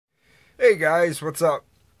Hey guys, what's up?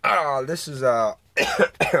 This is sorry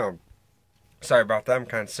about that. I'm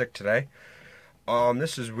kind of sick today.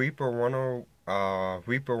 This is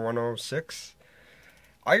Reaper106.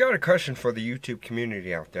 I got a question for the YouTube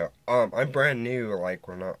community out there. I'm brand new. Like,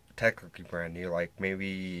 we're not technically brand new. Like,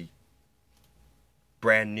 maybe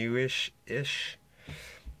brand newish-ish.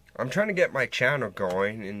 I'm trying to get my channel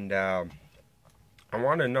going, and I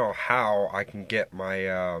want to know how I can get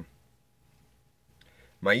my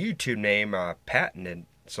my YouTube name patented,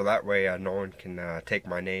 so that way no one can take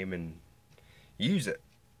my name and use it,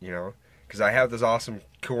 you know, because I have this awesome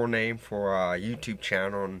cool name for a YouTube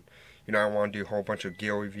channel, and you know, I want to do a whole bunch of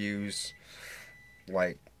gear reviews,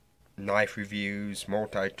 like knife reviews,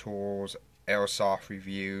 multi-tools, airsoft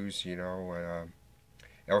reviews, you know,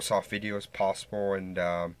 airsoft videos possible, and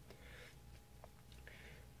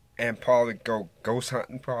probably go ghost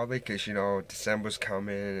hunting, probably, because you know, December's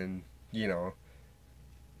coming, and you know,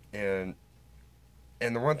 and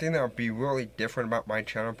the one thing that would be really different about my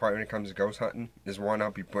channel, probably when it comes to ghost hunting, is one,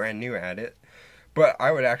 I'll be brand new at it, but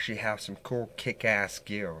I would actually have some cool kick-ass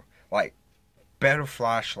gear, like better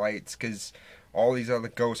flashlights, because all these other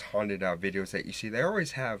ghost hunted videos that you see, they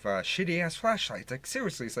always have shitty-ass flashlights. Like,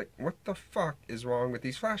 seriously, it's like, what the fuck is wrong with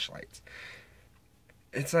these flashlights?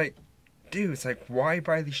 It's like, dude, it's like, why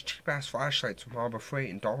buy these cheap-ass flashlights from Harbor Freight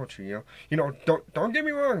and Dollar Tree, you know? You know, don't get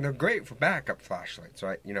me wrong, they're great for backup flashlights,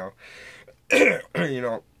 right? You know, you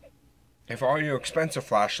know, if all your expensive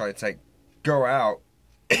flashlights, like, go out,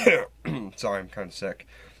 sorry, I'm kind of sick,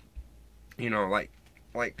 you know, like,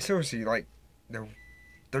 seriously, like, they're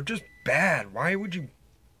just bad. Why would you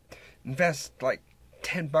invest, like,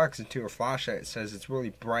 $10 into a flashlight that says it's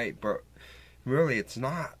really bright, but really it's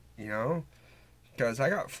not, you know? Because I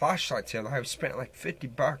got flashlights here that I've spent like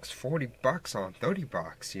 $50, $40 on,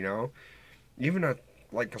 $30, you know? Even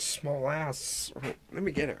like a small ass, let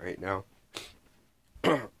me get it right now.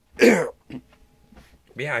 Yeah,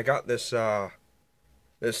 I got this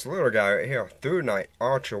this little guy right here, Through Night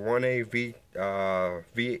Ultra 1A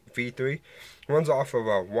V3. Runs off of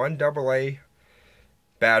a 1AA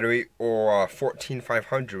battery or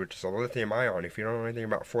 14500, which is a lithium ion. If you don't know anything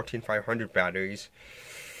about 14500 batteries,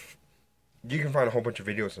 you can find a whole bunch of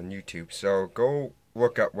videos on YouTube. So go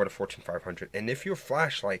look up what a 14500. And if your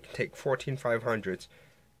flashlight can take 14500s,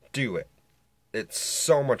 do it. It's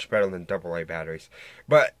so much better than AA batteries.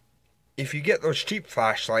 But if you get those cheap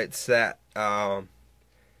flashlights that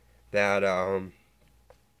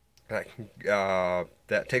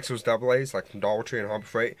takes those AA's, like from Dollar Tree and Harbor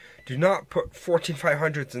Freight, do not put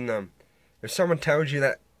 14500s in them. If someone tells you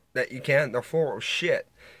that you can't, they're full of shit,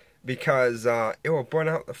 because it will burn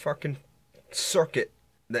out the fucking circuit,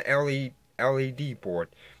 the LED board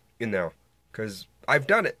in there. Because I've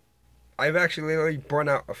done it. I've actually literally burned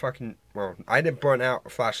out a fucking, well, I didn't burn out a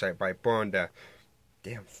flashlight, but I burned a,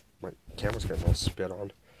 damn, my camera's getting all spit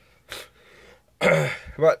on.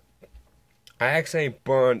 But I actually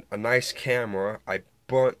burned a nice camera. I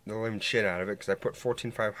burnt the living shit out of it because I put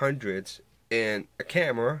 14500s in a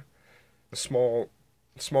camera, a small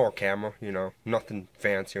camera, you know, nothing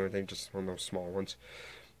fancy or anything, just one of those small ones.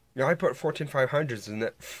 You know, I put 14500s in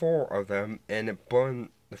it, 4 of them, and it burned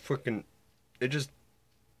the freaking, it just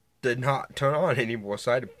did not turn on anymore,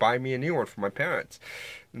 so I had to buy me a new one for my parents.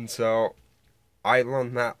 And so I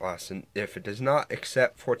learned that lesson. If it does not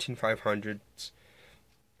accept 14500s,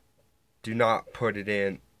 do not put it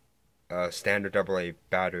in a standard AA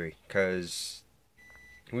battery, because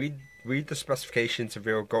read the specifications. If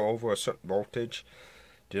it'll go over a certain voltage,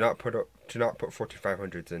 do not put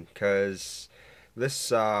 14500s in, because this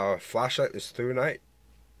flashlight is Through Night,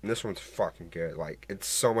 and this one's fucking good. Like, it's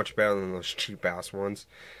so much better than those cheap ass ones.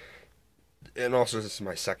 And also, this is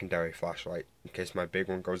my secondary flashlight, in case my big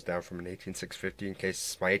one goes down from an 18650. In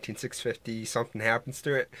case my 18650 something happens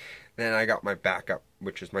to it, then I got my backup,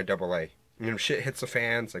 which is my AA. You know, shit hits the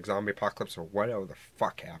fans, like zombie apocalypse or whatever the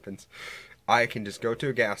fuck happens, I can just go to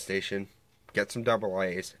a gas station, get some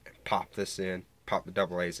AA's, and pop this in, pop the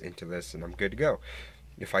AA's into this, and I'm good to go.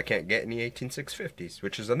 If I can't get any 18650s,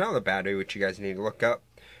 which is another battery which you guys need to look up.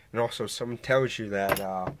 And also, someone tells you that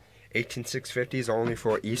 18650s are only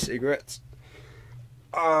for e-cigarettes.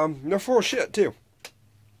 They're full of shit too.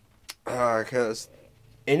 Because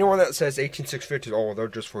anyone that says 18650s, oh, they're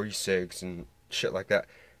just for e-cigs and shit like that,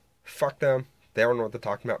 fuck them. They don't know what they're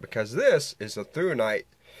talking about, because this is a Through Night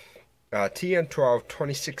TN12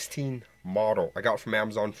 2016 model. I got it from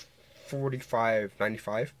Amazon,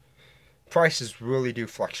 $45.95. Prices really do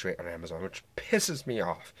fluctuate on Amazon, which pisses me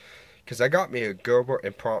off, because I got me a Gerber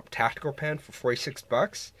and Prompt tactical pen for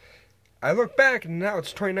 $46. I look back and now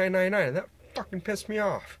it's $29.99, and that fucking pissed me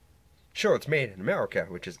off. Sure, it's made in America,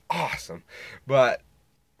 which is awesome, but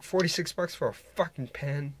 $46 for a fucking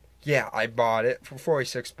pen. Yeah, I bought it for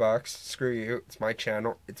 $46. Screw you. It's my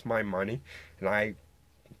channel. It's my money, and I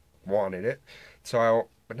wanted it.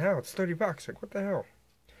 But now it's $30. Like, what the hell?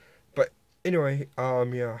 But anyway,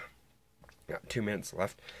 yeah, got 2 minutes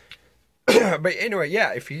left. But anyway,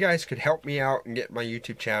 yeah, if you guys could help me out and get my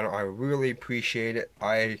YouTube channel, I would really appreciate it.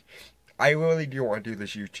 I really do want to do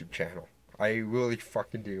this YouTube channel. I really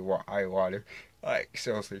fucking do what I want to. Like,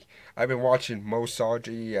 seriously. I've been watching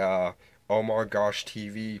Mosaji, Oh My Gosh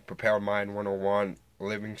TV, Prepare Mind 101,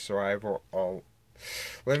 Living Survival,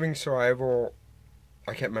 Living Survival.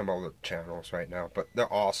 I can't remember all the channels right now, but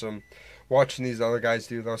they're awesome. Watching these other guys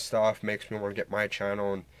do those stuff makes me want to get my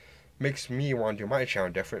channel, and makes me want to do my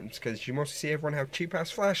channel different, because you mostly see everyone have cheap ass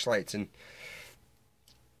flashlights and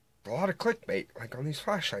a lot of clickbait like on these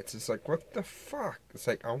flashlights. It's like, what the fuck? It's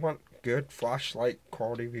like, I want good flashlight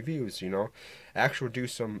quality reviews, you know. Actually do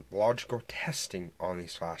some logical testing on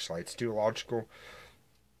these flashlights, do logical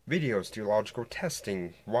videos, do logical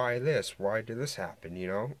testing. Why this? Why did this happen? You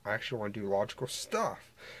know, I actually want to do logical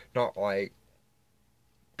stuff, not like.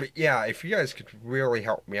 But yeah, if you guys could really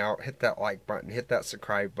help me out, hit that like button, hit that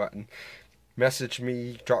subscribe button, message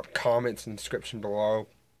me, drop comments in the description below.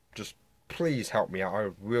 Just please help me out. I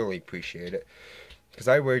would really appreciate it, because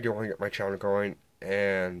I really do want to get my channel going.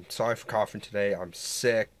 And sorry for coughing today. I'm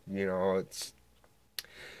sick. You know, it's.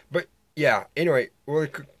 But yeah. Anyway, really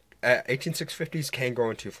quick. 18650s can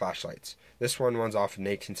go into flashlights. This one runs off an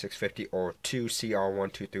 18650 or two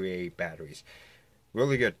CR1238 batteries.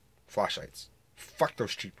 Really good flashlights. Fuck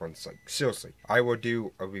those cheap ones. Like, seriously, I will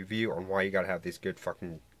do a review on why you gotta have these good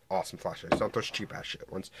fucking awesome flashlights, not those cheap ass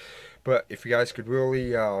shit ones. But if you guys could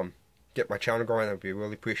really get my channel going, I'd be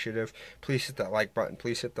really appreciative. Please hit that like button.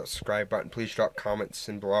 Please hit that subscribe button. Please drop comments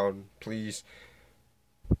in below. And please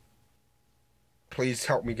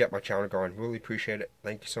help me get my channel going. Really appreciate it.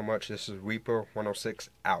 Thank you so much. This is Reaper106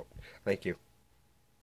 out. Thank you.